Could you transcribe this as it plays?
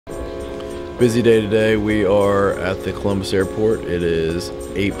Busy day today. We are at the Columbus airport. It is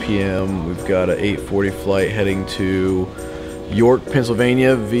 8 p.m. We've got an 8:40 flight heading to York,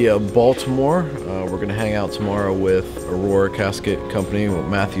 Pennsylvania via Baltimore. We're going to hang out tomorrow with Aurora Casket Company, with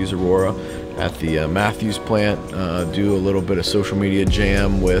Matthews Aurora, at the Matthews plant, do a little bit of social media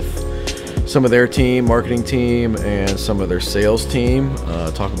jam with some of their team, marketing team, and some of their sales team.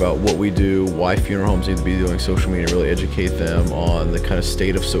 Talk about what we do, why funeral homes need to be doing social media, really educate them on the kind of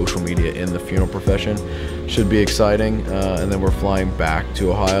state of social media in the funeral profession. Should be exciting. And then we're flying back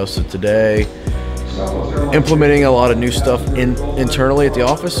to Ohio. So today, implementing a lot of new stuff internally at the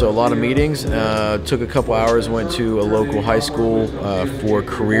office, so a lot of meetings. Took a couple hours, went to a local high school for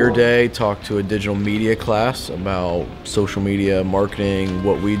career day, talked to a digital media class about social media marketing,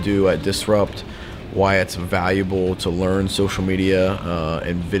 what we do at Disrupt, why it's valuable to learn social media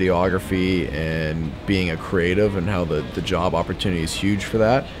and videography and being a creative, and how the job opportunity is huge for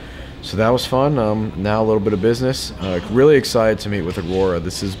that. So that was fun. Now a little bit of business. Really excited to meet with Aurora.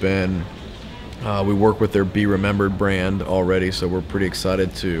 This has been we work with their Be Remembered brand already, so we're pretty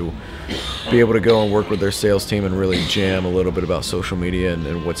excited to be able to go and work with their sales team and really jam a little bit about social media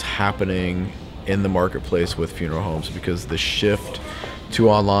and what's happening in the marketplace with funeral homes, because the shift to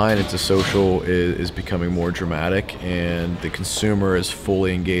online and to social is becoming more dramatic, and the consumer is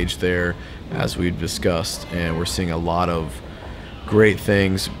fully engaged there, as we've discussed, and we're seeing a lot of great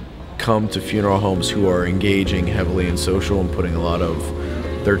things come to funeral homes who are engaging heavily in social and putting a lot of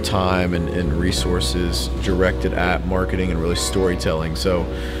their time and resources directed at marketing and really storytelling. So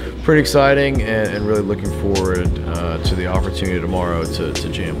pretty exciting, and really looking forward to the opportunity tomorrow to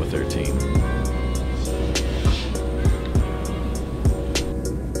jam with their team.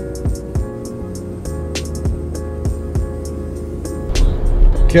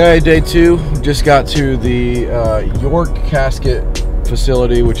 Okay, day two. Just got to the York Casket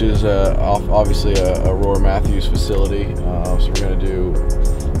facility, which is obviously a Aurora Matthews facility. So we're going to do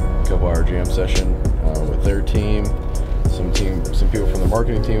a couple-hour jam session with their team, some people from the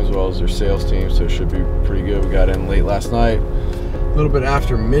marketing team as well as their sales team. So it should be pretty good. We got in late last night, a little bit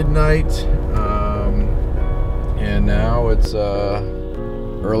after midnight, and now it's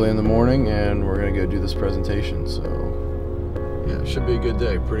early in the morning, and we're going to go do this presentation. So yeah, it should be a good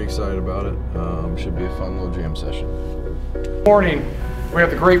day. Pretty excited about it. Should be a fun little jam session. Good morning. We have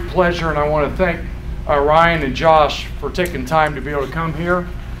the great pleasure, and I want to thank Ryan and Josh for taking time to be able to come here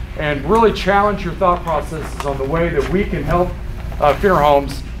and really challenge your thought processes on the way that we can help funeral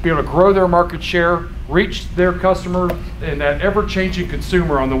homes be able to grow their market share, reach their customer and that ever-changing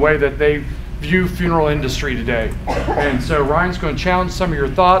consumer on the way that they view funeral industry today. And so Ryan's going to challenge some of your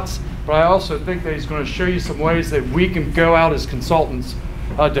thoughts, but I also think that he's going to show you some ways that we can go out as consultants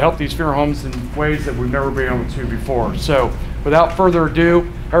to help these funeral homes in ways that we've never been able to before. So without further ado,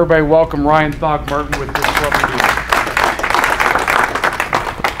 everybody welcome Ryan Thogmartin with Disrupt.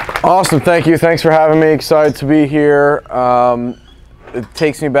 Awesome, thank you. Thanks for having me. Excited to be here. It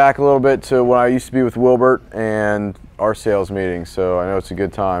takes me back a little bit to when I used to be with Wilbert and our sales meetings, so I know it's a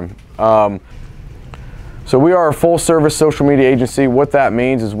good time. So we are a full-service social media agency. What that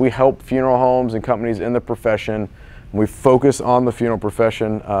means is we help funeral homes and companies in the profession. We focus on the funeral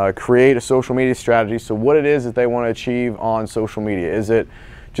profession, create a social media strategy. So what it is that they want to achieve on social media. Is it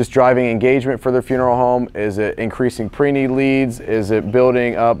just driving engagement for their funeral home? Is it increasing pre-need leads? Is it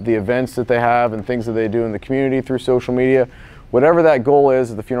building up the events that they have and things that they do in the community through social media? Whatever that goal is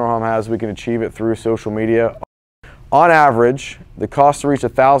that the funeral home has, we can achieve it through social media. On average, the cost to reach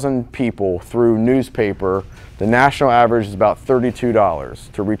 1,000 people through newspaper, the national average is about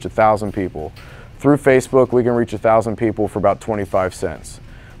 $32 to reach 1,000 people. Through Facebook, we can reach 1,000 people for about 25 cents.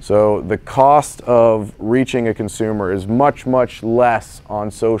 So the cost of reaching a consumer is much, much less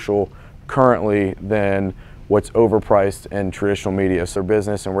on social currently than what's overpriced in traditional media. So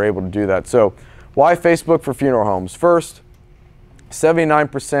business, and we're able to do that. So why Facebook for funeral homes? First,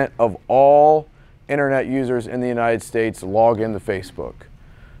 79% of all internet users in the United States log into Facebook.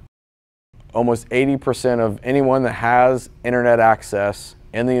 Almost 80% of anyone that has internet access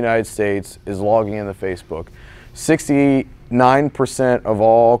in the United States is logging into Facebook. 69% of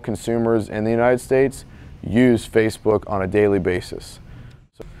all consumers in the United States use Facebook on a daily basis.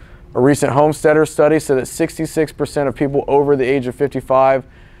 A recent Homesteader study said that 66% of people over the age of 55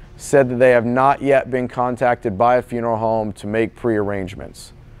 said that they have not yet been contacted by a funeral home to make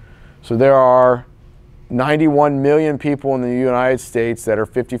pre-arrangements. So there are 91 million people in the United States that are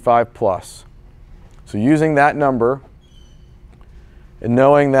 55 plus. So using that number and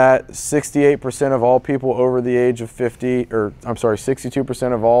knowing that 68% of all people over the age of 50, or I'm sorry,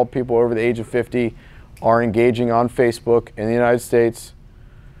 62% of all people over the age of 50 are engaging on Facebook in the United States,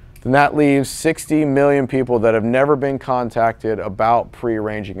 then that leaves 60 million people that have never been contacted about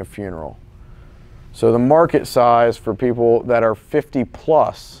pre-arranging a funeral. So the market size for people that are 50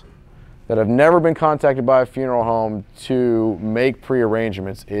 plus that have never been contacted by a funeral home to make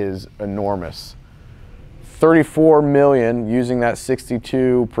pre-arrangements is enormous. 34 million, using that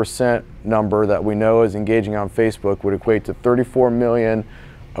 62% number that we know is engaging on Facebook, would equate to 34 million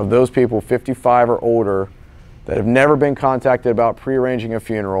of those people 55 or older that have never been contacted about pre-arranging a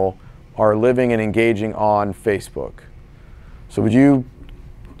funeral are living and engaging on Facebook. So would you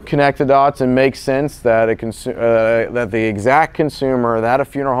connect the dots and make sense that that the exact consumer that a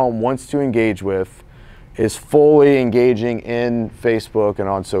funeral home wants to engage with is fully engaging in Facebook and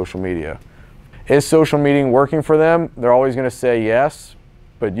on social media? Is social media working for them? They're always going to say yes,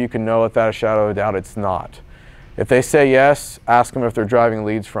 but you can know without a shadow of a doubt it's not. If they say yes, ask them if they're driving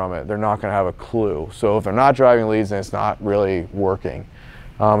leads from it. They're not going to have a clue. So if they're not driving leads, then it's not really working.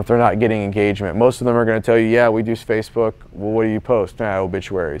 If they're not getting engagement, most of them are going to tell you, yeah, we do Facebook. Well, what do you post? Nah,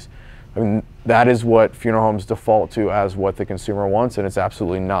 obituaries. I mean, that is what funeral homes default to as what the consumer wants, and it's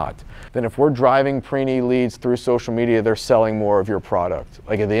absolutely not. Then if we're driving pre-need leads through social media, they're selling more of your product.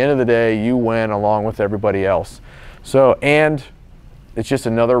 Like at the end of the day, you win along with everybody else. So, and it's just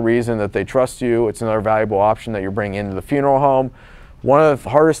another reason that they trust you. It's another valuable option that you're bringing into the funeral home. One of the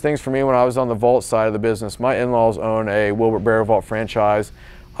hardest things for me when I was on the vault side of the business, my in-laws own a Wilbert Burial Vault franchise.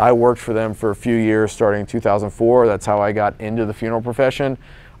 I worked for them for a few years starting in 2004. That's how I got into the funeral profession.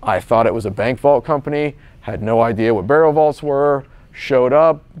 I thought it was a bank vault company, had no idea what burial vaults were, showed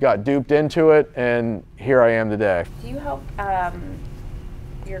up, got duped into it, and here I am today. Do you help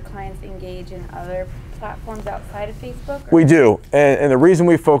your clients engage in other platforms outside of Facebook? Or? We do, and the reason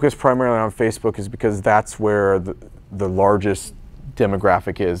we focus primarily on Facebook is because that's where the largest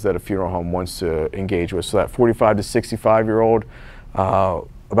demographic is that a funeral home wants to engage with. So that 45 to 65-year-old,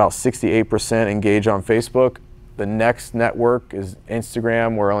 about 68% engage on Facebook. The next network is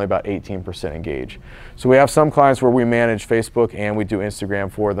Instagram, where only about 18% engage. So we have some clients where we manage Facebook and we do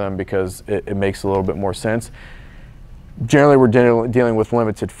Instagram for them because it makes a little bit more sense. Generally, we're dealing with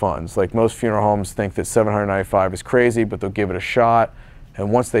limited funds. Like most funeral homes think that $795 is crazy, but they'll give it a shot.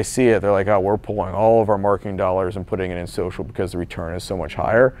 And once they see it, they're like, oh, we're pulling all of our marketing dollars and putting it in social because the return is so much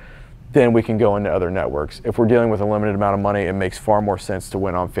higher. Then we can go into other networks. If we're dealing with a limited amount of money, it makes far more sense to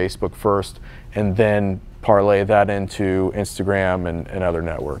win on Facebook first and then parlay that into Instagram and other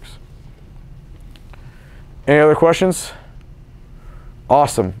networks. Any other questions?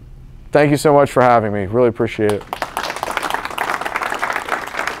 Awesome. Thank you so much for having me. Really appreciate it.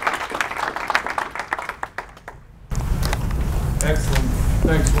 Excellent.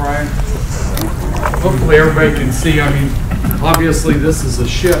 Thanks, Ryan. Hopefully everybody can see, I mean, obviously this is a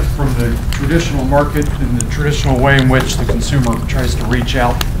shift from the traditional market and the traditional way in which the consumer tries to reach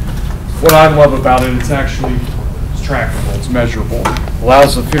out. What I love about it, it's trackable, it's measurable. It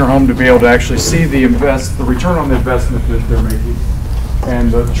allows the funeral home to be able to actually see the return on the investment that they're making.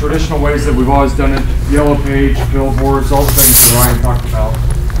 And the traditional ways that we've always done it, yellow page, billboards, all the things that Ryan talked about,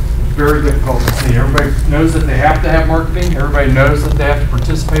 very difficult to see. Everybody knows that they have to have marketing, everybody knows that they have to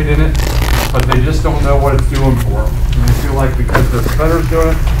participate in it, but they just don't know what it's doing for them. And they feel like because their competitors do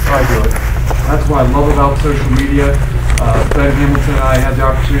it, I do it. That's what I love about social media. Ben Hamilton and I had the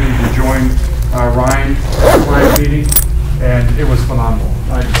opportunity to join Ryan's client meeting, and it was phenomenal.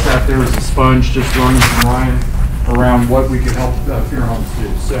 I just sat there as a sponge, just learning from Ryan around what we could help funeral homes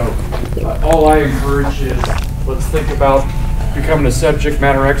do. So all I encourage is let's think about becoming a subject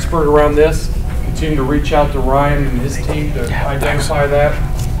matter expert around this. Continue to reach out to Ryan and his team to identify that.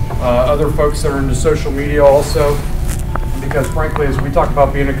 Other folks that are into social media also, because frankly, as we talk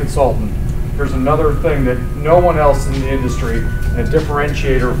about being a consultant, there's another thing that no one else in the industry, and a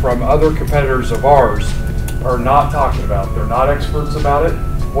differentiator from other competitors of ours, are not talking about. They're not experts about it.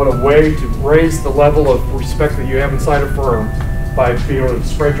 What a way to raise the level of respect that you have inside a firm by being able to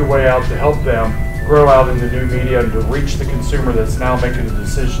spread your way out to help them grow out in the new media and to reach the consumer that's now making the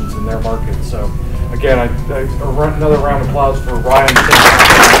decisions in their market. So again, another round of applause for Ryan.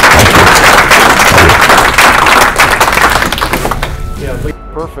 Yeah,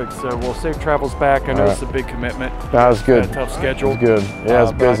 perfect. So we'll safe travels back. I know it's a big commitment. That was good. A tough schedule. It was good. Yeah,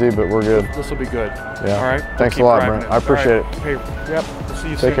 it's busy, but we're good. This will be good. Yeah. All right. Thanks a lot, Brent. I appreciate it. Okay. Yep. We'll see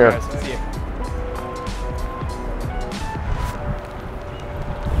you soon, Take care. guys. See you.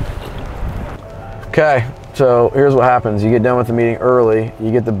 Okay, so here's what happens. You get done with the meeting early,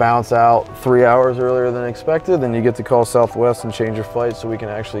 you get to bounce out 3 hours earlier than expected, then you get to call Southwest and change your flight so we can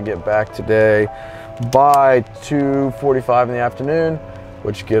actually get back today by 2:45 in the afternoon,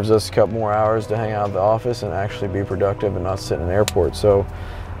 which gives us a couple more hours to hang out at the office and actually be productive and not sit in an airport. So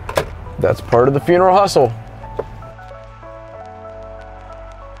That's part of the funeral hustle.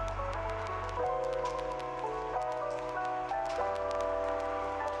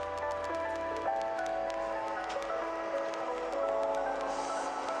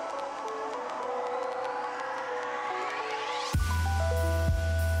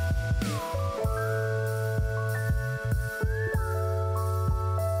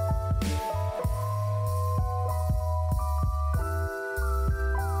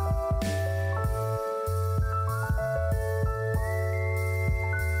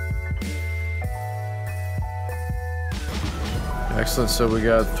 Excellent, so we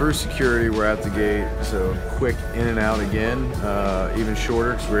got through security, we're at the gate, so quick in and out again, even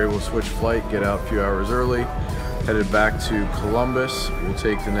shorter because we're able to switch flight, get out a few hours early, headed back to Columbus. We'll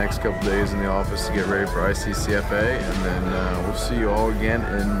take the next couple days in the office to get ready for ICCFA, and then we'll see you all again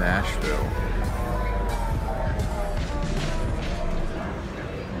in Nashville.